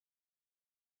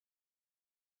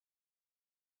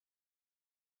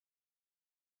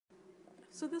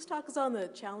So this talk is on the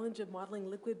challenge of modeling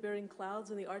liquid-bearing clouds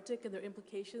in the Arctic and their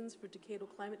implications for decadal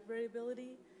climate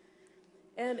variability.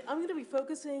 And I'm going to be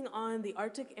focusing on the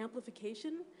Arctic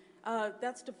amplification.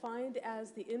 That's defined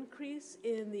as the increase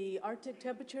in the Arctic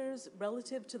temperatures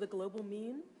relative to the global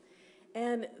mean.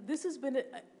 And this has been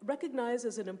recognized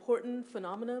as an important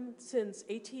phenomenon since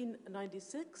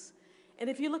 1896. And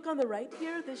if you look on the right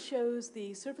here, this shows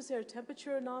the surface air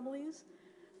temperature anomalies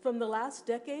from the last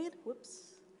decade,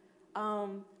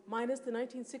 minus the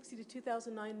 1960 to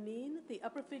 2009 mean. The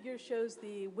upper figure shows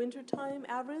the wintertime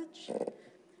average,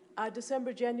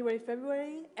 December, January,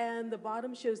 February, and the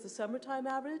bottom shows the summertime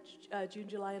average, June,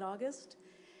 July, and August.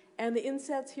 And the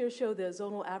insets here show the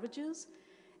zonal averages.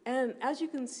 And as you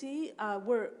can see,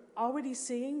 we're already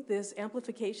seeing this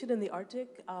amplification in the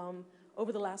Arctic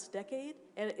over the last decade,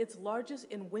 and it's largest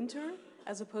in winter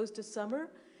as opposed to summer.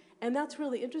 And that's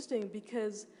really interesting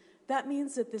because that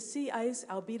means that the sea ice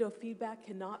albedo feedback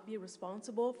cannot be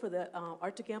responsible for the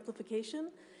Arctic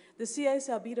amplification. The sea ice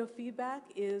albedo feedback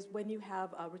is when you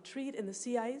have a retreat in the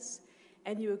sea ice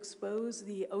and you expose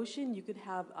the ocean, you could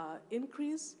have an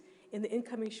increase in the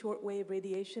incoming shortwave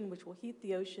radiation, which will heat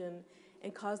the ocean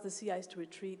and cause the sea ice to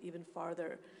retreat even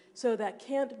farther. So that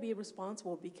can't be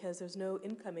responsible because there's no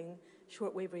incoming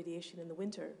shortwave radiation in the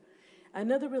winter.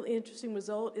 Another really interesting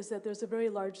result is that there's a very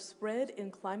large spread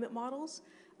in climate models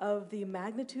of the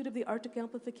magnitude of the Arctic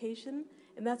amplification,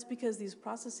 and that's because these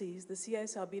processes, the sea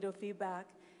ice albedo feedback,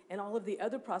 and all of the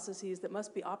other processes that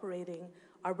must be operating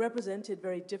are represented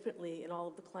very differently in all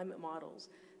of the climate models.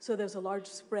 So there's a large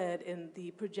spread in the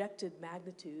projected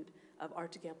magnitude of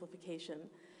Arctic amplification.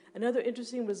 Another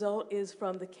interesting result is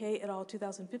from the Kay et al.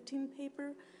 2015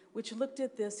 paper, which looked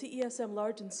at the CESM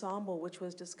large ensemble, which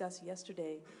was discussed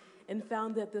yesterday, and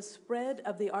found that the spread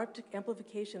of the Arctic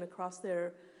amplification across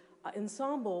their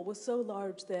ensemble was so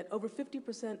large that over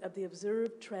 50% of the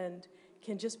observed trend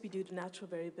can just be due to natural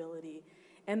variability.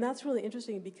 And that's really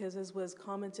interesting because, as was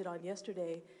commented on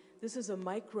yesterday, this is a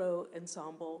micro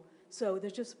ensemble. So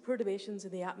there's just perturbations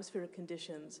in the atmospheric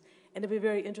conditions. And it'd be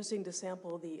very interesting to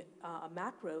sample the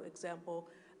macro example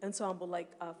ensemble,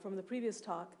 like from the previous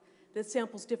talk, that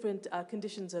samples different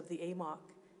conditions of the AMOC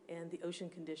and the ocean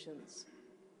conditions.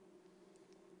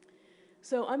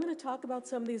 So I'm going to talk about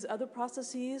some of these other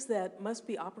processes that must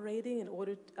be operating in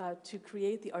order to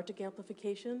create the Arctic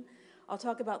amplification. I'll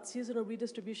talk about seasonal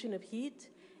redistribution of heat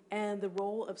and the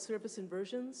role of surface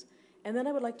inversions. And then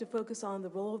I would like to focus on the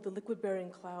role of the liquid-bearing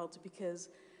clouds, because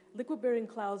liquid-bearing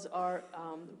clouds are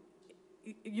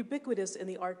ubiquitous in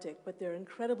the Arctic, but they're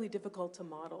incredibly difficult to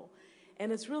model.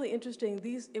 And it's really interesting,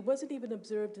 it wasn't even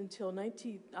observed until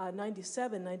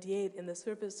 1997, 98 in the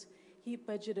surface heat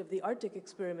budget of the Arctic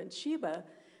experiment, SHIBA,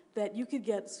 that you could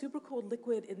get super cold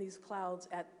liquid in these clouds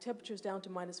at temperatures down to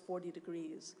minus 40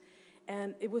 degrees.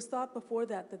 And it was thought before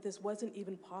that this wasn't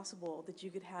even possible, that you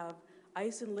could have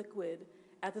ice and liquid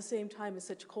at the same time at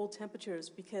such cold temperatures,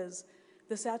 because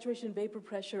the saturation vapor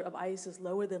pressure of ice is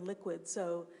lower than liquid,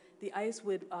 so the ice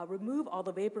would remove all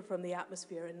the vapor from the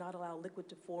atmosphere and not allow liquid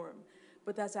to form.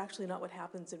 But that's actually not what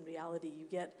happens in reality. You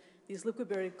get these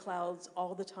liquid-bearing clouds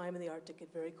all the time in the Arctic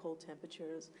at very cold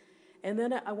temperatures. And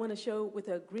then I want to show with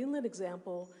a Greenland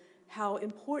example how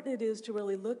important it is to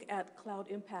really look at cloud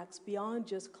impacts beyond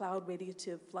just cloud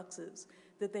radiative fluxes,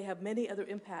 that they have many other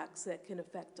impacts that can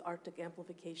affect Arctic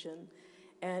amplification.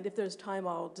 And if there's time,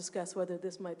 I'll discuss whether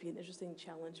this might be an interesting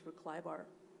challenge for CLIVAR.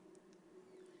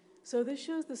 So this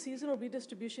shows the seasonal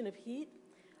redistribution of heat.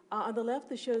 On the left,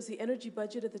 this shows the energy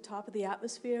budget at the top of the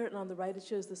atmosphere, and on the right, it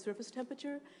shows the surface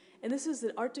temperature. And this is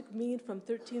the Arctic mean from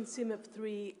 13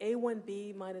 CMIP3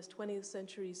 A1B minus 20th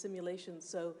century simulations.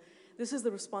 So this is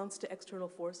the response to external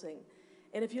forcing.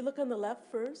 And if you look on the left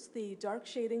first, the dark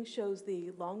shading shows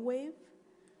the long wave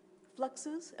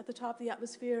fluxes at the top of the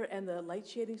atmosphere, and the light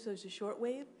shading shows the short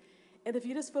wave. And if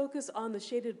you just focus on the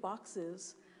shaded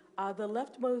boxes, the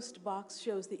leftmost box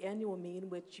shows the annual mean,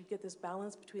 which you get this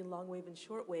balance between long wave and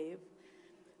short wave.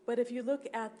 But if you look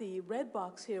at the red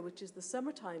box here, which is the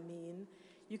summertime mean,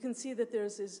 you can see that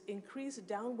there's this increased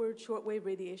downward shortwave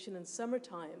radiation in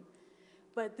summertime.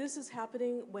 But this is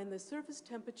happening when the surface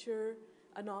temperature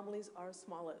anomalies are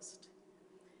smallest.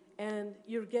 And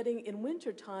you're getting, in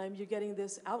wintertime, you're getting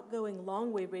this outgoing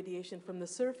long wave radiation from the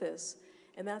surface,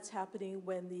 and that's happening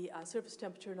when the surface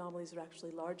temperature anomalies are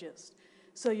actually largest.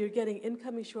 So you're getting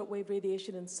incoming shortwave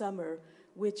radiation in summer,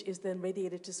 which is then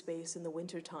radiated to space in the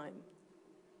wintertime.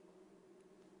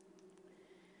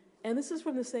 And this is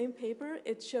from the same paper.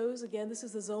 It shows, again, this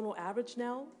is the zonal average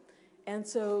now. And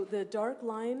so the dark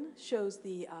line shows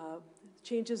the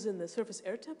changes in the surface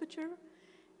air temperature,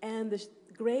 And the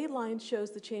gray line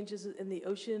shows the changes in the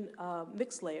ocean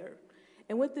mix layer.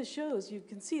 And what this shows, you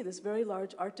can see this very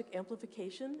large Arctic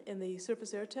amplification in the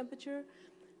surface air temperature,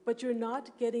 but you're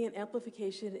not getting an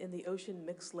amplification in the ocean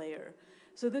mix layer.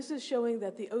 So this is showing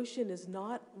that the ocean is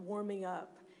not warming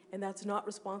up, and that's not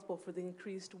responsible for the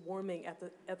increased warming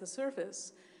at the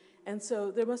surface. And so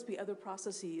there must be other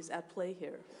processes at play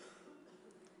here.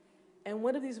 And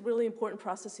one of these really important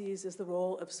processes is the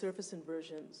role of surface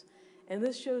inversions. And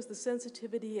this shows the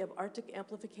sensitivity of Arctic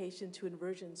amplification to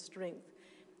inversion strength.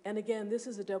 And again, this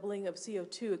is a doubling of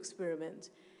CO2 experiment.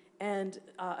 And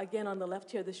again, on the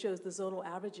left here, this shows the zonal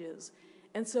averages.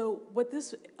 And so what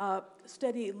this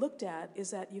study looked at is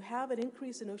that you have an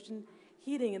increase in ocean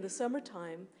heating in the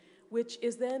summertime, which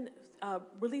is then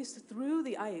released through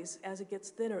the ice as it gets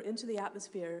thinner into the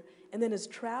atmosphere, and then is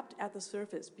trapped at the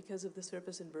surface because of the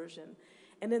surface inversion.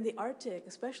 And in the Arctic,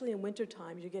 especially in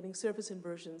wintertime, you're getting surface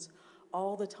inversions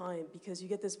all the time because you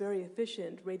get this very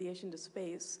efficient radiation to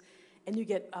space, and you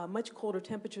get much colder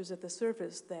temperatures at the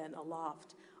surface than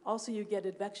aloft. Also, you get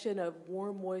advection of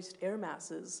warm, moist air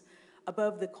masses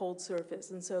above the cold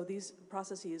surface, and so these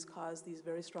processes cause these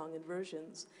very strong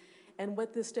inversions. And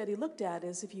what this study looked at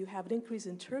is if you have an increase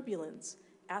in turbulence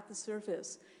at the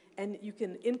surface, and you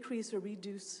can increase or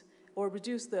reduce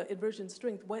the inversion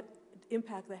strength, what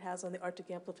impact that has on the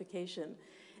Arctic amplification.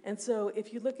 And so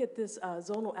if you look at this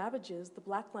zonal averages, the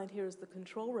black line here is the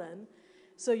control run.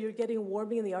 So you're getting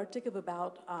warming in the Arctic of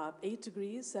about 8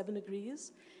 degrees, 7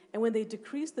 degrees. And when they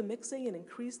decrease the mixing and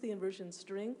increase the inversion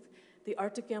strength, the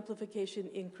Arctic amplification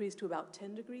increased to about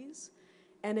 10 degrees.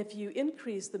 And if you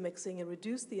increase the mixing and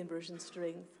reduce the inversion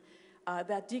strength,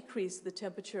 that decreased the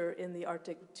temperature in the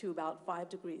Arctic to about 5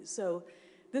 degrees. So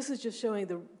this is just showing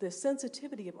the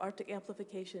sensitivity of Arctic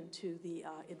amplification to the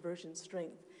inversion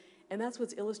strength. And that's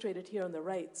what's illustrated here on the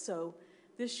right. So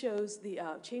this shows the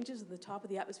changes in the top of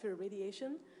the atmosphere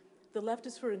radiation. The left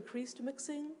is for increased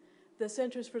mixing, the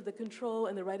center is for the control,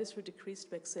 and the right is for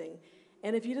decreased mixing.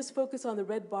 And if you just focus on the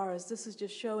red bars, this is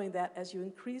just showing that as you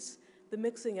increase the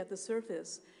mixing at the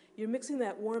surface, you're mixing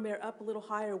that warm air up a little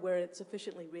higher where it's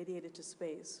sufficiently radiated to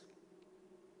space.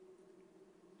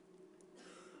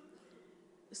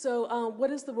 So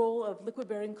what is the role of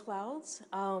liquid-bearing clouds?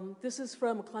 This is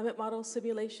from a climate model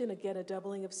simulation, again, a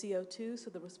doubling of CO2, so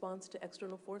the response to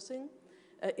external forcing,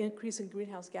 increase in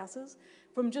greenhouse gases.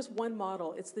 From just one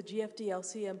model, it's the GFD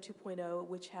LCM 2.0,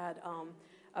 which had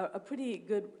a pretty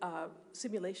good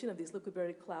simulation of these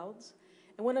liquid-bearing clouds.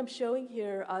 And what I'm showing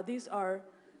here,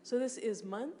 so this is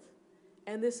month,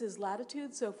 and this is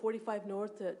latitude, so 45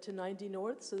 north to 90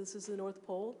 north, so this is the North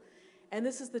Pole. And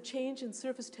this is the change in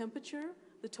surface temperature,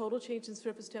 the total change in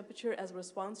surface temperature as a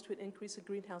response to an increase in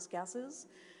greenhouse gases.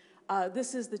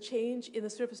 This is the change in the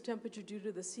surface temperature due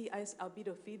to the sea ice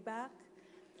albedo feedback.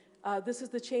 This is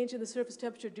the change in the surface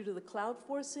temperature due to the cloud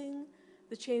forcing,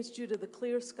 the change due to the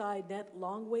clear sky net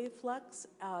long wave flux,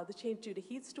 the change due to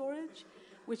heat storage,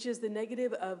 which is the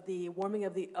negative of the warming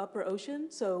of the upper ocean.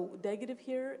 So negative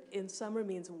here in summer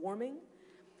means warming.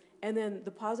 And then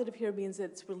the positive here means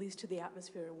that it's released to the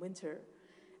atmosphere in winter.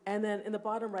 And then in the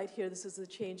bottom right here, this is the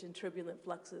change in turbulent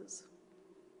fluxes.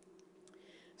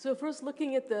 So first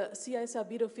looking at the sea ice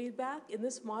albedo feedback, in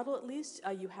this model at least,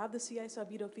 you have the sea ice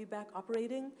albedo feedback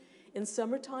operating in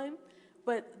summertime,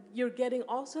 but you're getting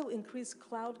also increased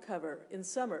cloud cover in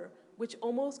summer, which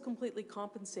almost completely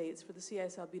compensates for the sea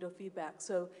ice albedo feedback.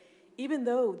 So even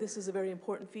though this is a very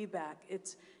important feedback,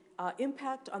 its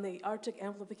impact on the Arctic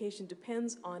amplification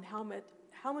depends on how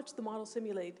much the model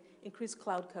simulate increased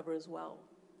cloud cover as well.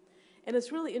 And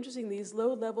it's really interesting, these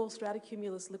low-level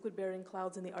stratocumulus liquid-bearing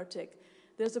clouds in the Arctic,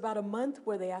 there's about a month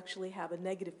where they actually have a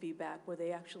negative feedback, where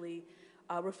they actually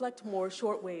reflect more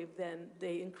shortwave than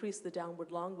they increase the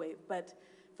downward long wave. But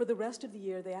for the rest of the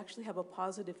year, they actually have a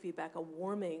positive feedback, a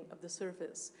warming of the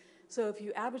surface. So if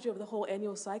you average over the whole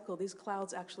annual cycle, these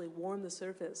clouds actually warm the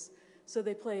surface. So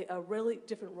they play a really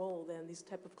different role than these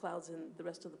type of clouds in the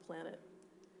rest of the planet.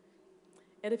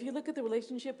 And if you look at the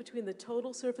relationship between the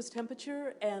total surface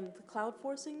temperature and the cloud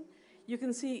forcing, you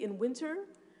can see in winter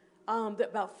that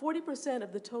about 40%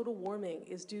 of the total warming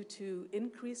is due to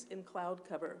increase in cloud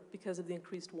cover because of the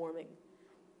increased warming.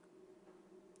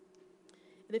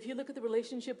 And if you look at the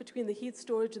relationship between the heat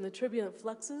storage and the turbulent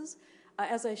fluxes,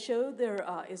 as I showed, there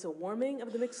is a warming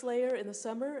of the mixed layer in the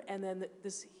summer, and then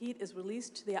this heat is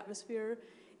released to the atmosphere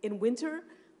in winter.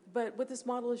 But what this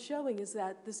model is showing is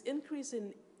that this increase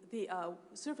in the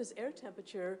surface air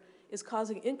temperature is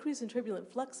causing increase in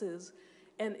turbulent fluxes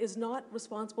and is not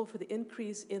responsible for the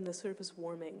increase in the surface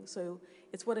warming. So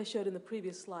it's what I showed in the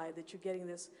previous slide, that you're getting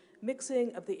this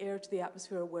mixing of the air to the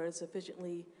atmosphere where it's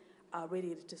sufficiently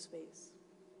radiated to space.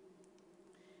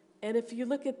 And if you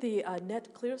look at the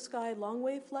net clear sky long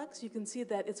wave flux, you can see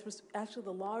that it's actually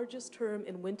the largest term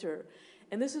in winter.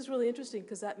 And this is really interesting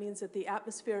because that means that the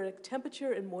atmospheric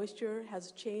temperature and moisture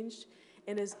has changed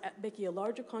and is making a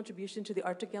larger contribution to the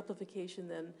Arctic amplification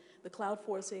than the cloud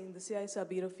forcing, the sea ice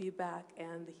albedo feedback,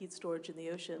 and the heat storage in the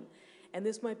ocean. And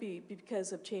this might be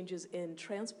because of changes in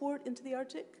transport into the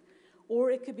Arctic, or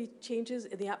it could be changes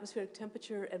in the atmospheric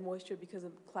temperature and moisture because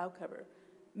of cloud cover,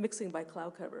 mixing by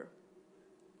cloud cover.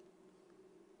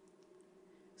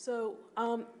 So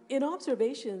in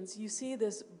observations, you see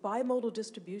this bimodal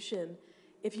distribution.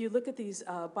 If you look at these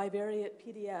bivariate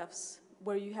PDFs,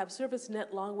 where you have surface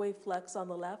net long wave flux on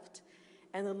the left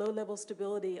and the low level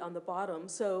stability on the bottom.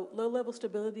 So low level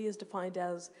stability is defined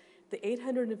as the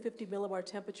 850 millibar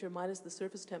temperature minus the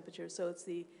surface temperature. So it's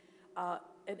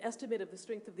an estimate of the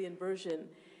strength of the inversion.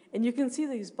 And you can see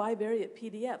these bivariate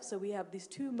PDFs. So we have these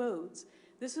two modes.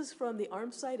 This is from the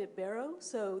ARM site at Barrow.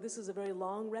 So this is a very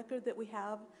long record that we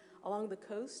have along the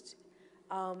coast.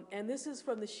 And this is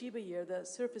from the Shiba year, the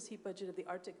surface heat budget of the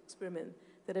Arctic experiment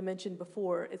that I mentioned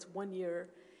before. It's 1 year.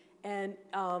 And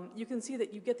you can see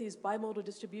that you get these bimodal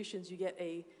distributions. You get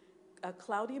a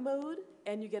cloudy mode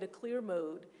and you get a clear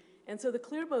mode. And so the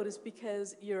clear mode is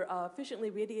because you're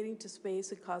efficiently radiating to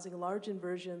space and causing large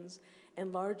inversions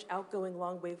and large outgoing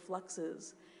long wave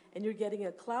fluxes. And you're getting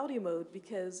a cloudy mode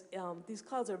because these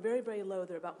clouds are very, very low.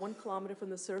 They're about 1 kilometer from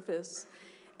the surface.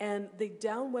 And the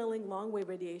downwelling long wave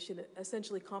radiation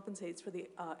essentially compensates for the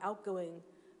outgoing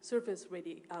surface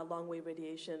long wave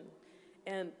radiation.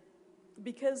 And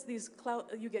because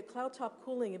you get cloud top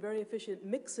cooling and very efficient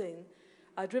mixing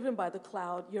driven by the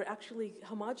cloud, you're actually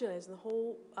homogenizing the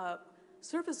whole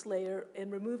surface layer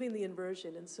and removing the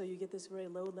inversion. And so you get this very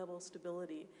low level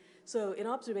stability. So in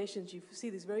observations, you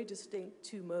see these very distinct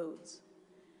two modes.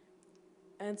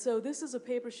 And so this is a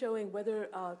paper showing whether,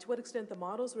 to what extent the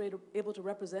models were able to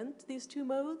represent these two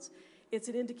modes. It's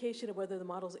an indication of whether the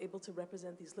model is able to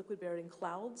represent these liquid-bearing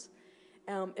clouds.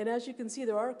 And as you can see,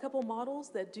 there are a couple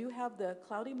models that do have the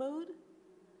cloudy mode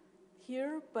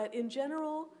here, but in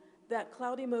general, that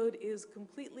cloudy mode is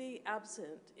completely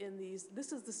absent in these.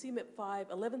 This is the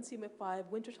CMIP-5, 11 CMIP-5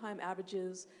 wintertime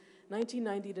averages,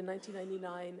 1990 to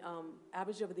 1999,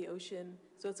 average over the ocean.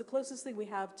 So it's the closest thing we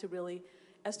have to really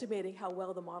estimating how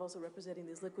well the models are representing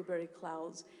these liquid-bearing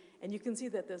clouds. And you can see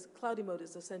that this cloudy mode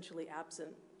is essentially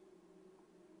absent.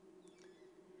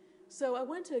 So I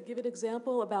want to give an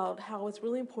example about how it's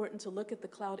really important to look at the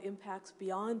cloud impacts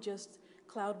beyond just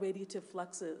cloud radiative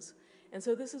fluxes. And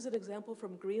so this is an example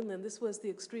from Greenland. This was the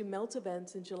extreme melt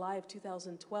event in July of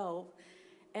 2012.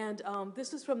 And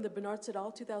this is from the Bernard et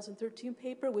al. 2013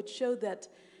 paper, which showed that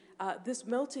this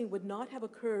melting would not have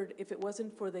occurred if it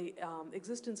wasn't for the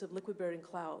existence of liquid-bearing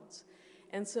clouds.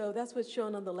 And so that's what's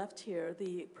shown on the left here.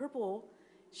 The purple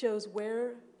shows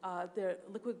where the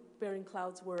liquid-bearing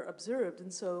clouds were observed.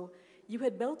 And so you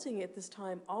had melting at this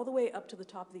time all the way up to the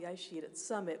top of the ice sheet at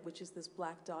summit, which is this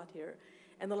black dot here.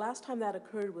 And the last time that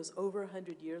occurred was over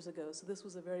 100 years ago. So this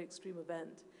was a very extreme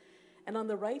event. And on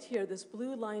the right here, this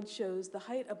blue line shows the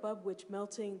height above which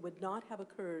melting would not have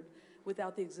occurred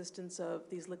without the existence of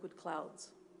these liquid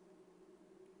clouds.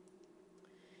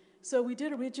 So we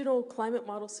did a regional climate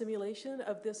model simulation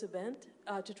of this event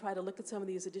to try to look at some of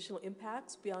these additional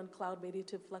impacts beyond cloud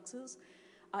radiative fluxes.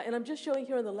 And I'm just showing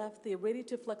here on the left the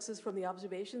radiative fluxes from the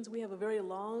observations. We have a very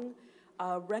long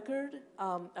record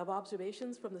of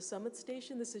observations from the summit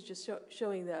station. This is just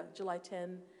showing the July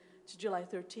 10 to July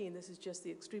 13. This is just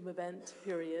the extreme event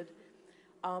period.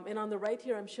 And on the right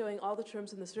here, I'm showing all the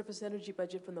terms in the surface energy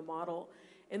budget from the model.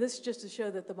 And this is just to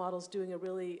show that the model's doing a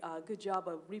really good job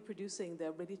of reproducing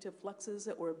the radiative fluxes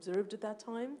that were observed at that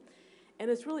time. And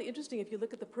it's really interesting, if you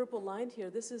look at the purple line here,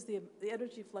 this is the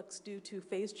energy flux due to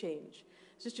phase change,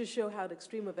 just to show how an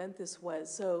extreme event this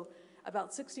was. So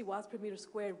about 60 watts per meter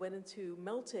squared went into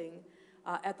melting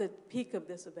at the peak of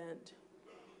this event.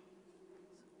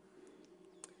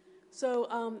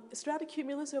 So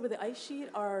stratocumulus over the ice sheet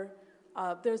are,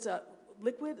 there's a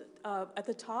liquid at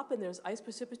the top and there's ice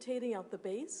precipitating out the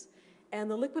base. And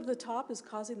the liquid at the top is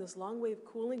causing this long wave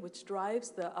cooling, which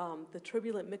drives the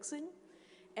turbulent mixing.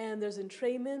 And there's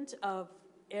entrainment of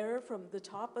air from the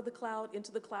top of the cloud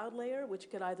into the cloud layer,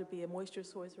 which could either be a moisture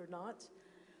source or not,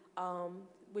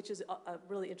 which is a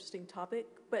really interesting topic.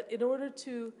 But in order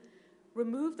to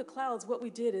remove the clouds, what we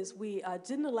did is we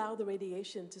didn't allow the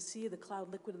radiation to see the cloud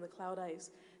liquid and the cloud ice,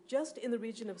 just in the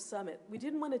region of summit. We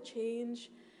didn't want to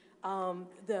change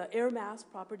the air mass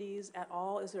properties at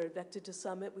all as they're advected to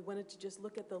summit. We wanted to just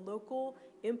look at the local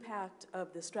impact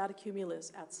of the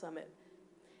stratocumulus at summit.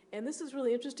 And this is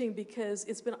really interesting because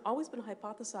it's always been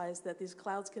hypothesized that these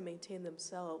clouds can maintain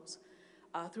themselves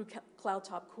through cloud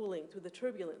top cooling, through the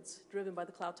turbulence driven by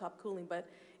the cloud top cooling, but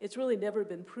it's really never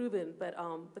been proven, but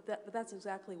that's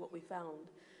exactly what we found.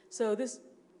 So this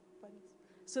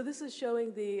is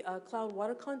showing the cloud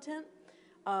water content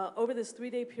over this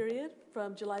 3-day period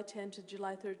from July 10 to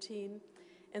July 13.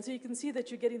 And so you can see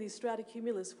that you're getting these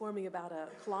stratocumulus forming about 1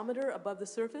 kilometer above the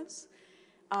surface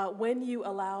when you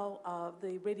allow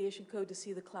the radiation code to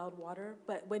see the cloud water.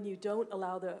 But when you don't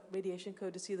allow the radiation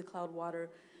code to see the cloud water,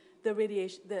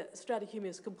 the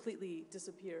stratocumulus completely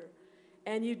disappear.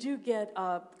 And you do get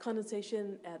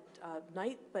condensation at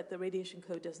night, but the radiation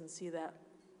code doesn't see that.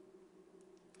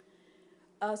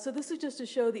 So this is just to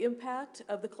show the impact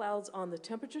of the clouds on the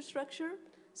temperature structure.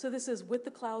 So this is with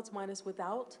the clouds minus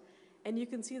without. And you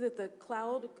can see that the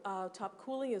cloud top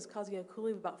cooling is causing a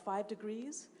cooling of about 5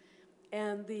 degrees.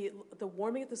 And the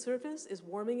warming at the surface is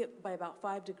warming it by about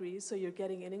 5 degrees. So you're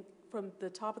getting from the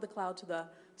top of the cloud to the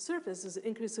surface is an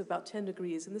increase of about 10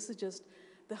 degrees. And this is just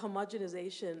the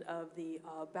homogenization of the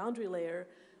boundary layer,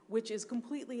 which is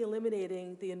completely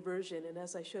eliminating the inversion. And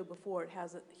as I showed before, it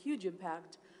has a huge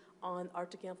impact on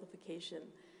Arctic amplification.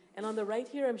 And on the right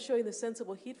here, I'm showing the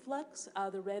sensible heat flux.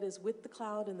 The red is with the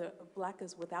cloud and the black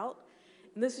is without.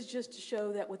 And this is just to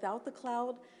show that without the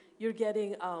cloud, you're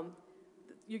getting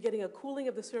a cooling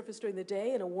of the surface during the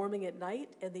day and a warming at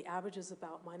night, and the average is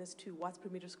about -2 watts per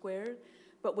meter squared.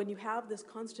 But when you have this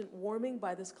constant warming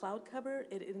by this cloud cover,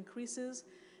 it increases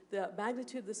the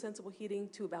magnitude of the sensible heating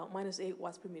to about -8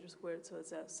 watts per meter squared. So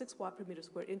it's a 6 watt per meter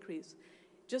squared increase,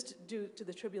 just due to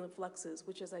the turbulent fluxes,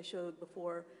 which, as I showed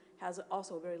before, has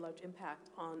also a very large impact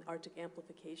on Arctic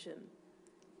amplification.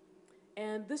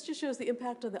 And this just shows the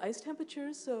impact on the ice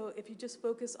temperatures. So if you just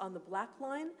focus on the black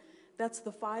line, that's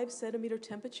the 5 centimeter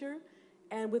temperature.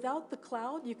 And without the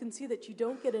cloud, you can see that you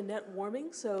don't get a net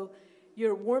warming. So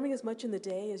you're warming as much in the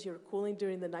day as you're cooling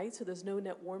during the night, so there's no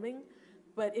net warming.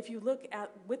 But if you look at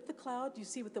with the cloud, you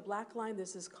see with the black line,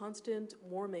 there's this constant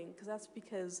warming,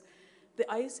 because the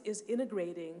ice is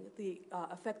integrating the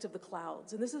effect of the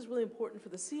clouds. And this is really important for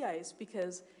the sea ice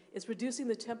because it's reducing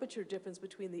the temperature difference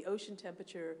between the ocean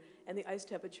temperature and the ice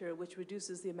temperature, which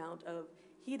reduces the amount of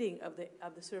heating of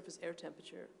the surface air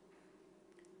temperature.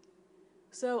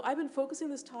 So I've been focusing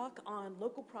this talk on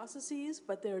local processes,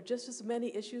 but there are just as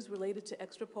many issues related to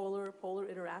extrapolar, polar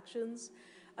interactions,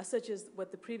 such as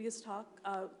what the previous talk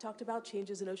talked about,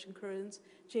 changes in ocean currents,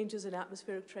 changes in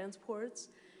atmospheric transports.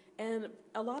 And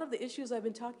a lot of the issues I've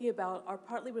been talking about are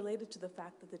partly related to the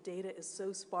fact that the data is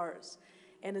so sparse,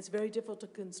 and it's very difficult to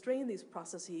constrain these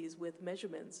processes with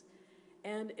measurements.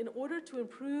 And in order to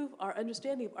improve our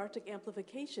understanding of Arctic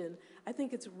amplification, I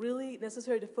think it's really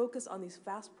necessary to focus on these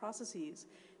fast processes,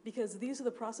 because these are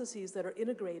the processes that are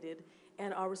integrated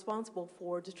and are responsible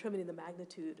for determining the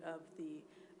magnitude of the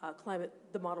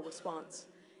model response.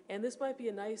 And this might be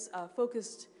a nice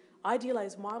focused,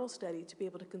 idealized model study to be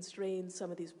able to constrain some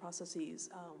of these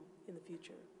processes in the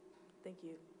future. Thank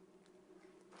you.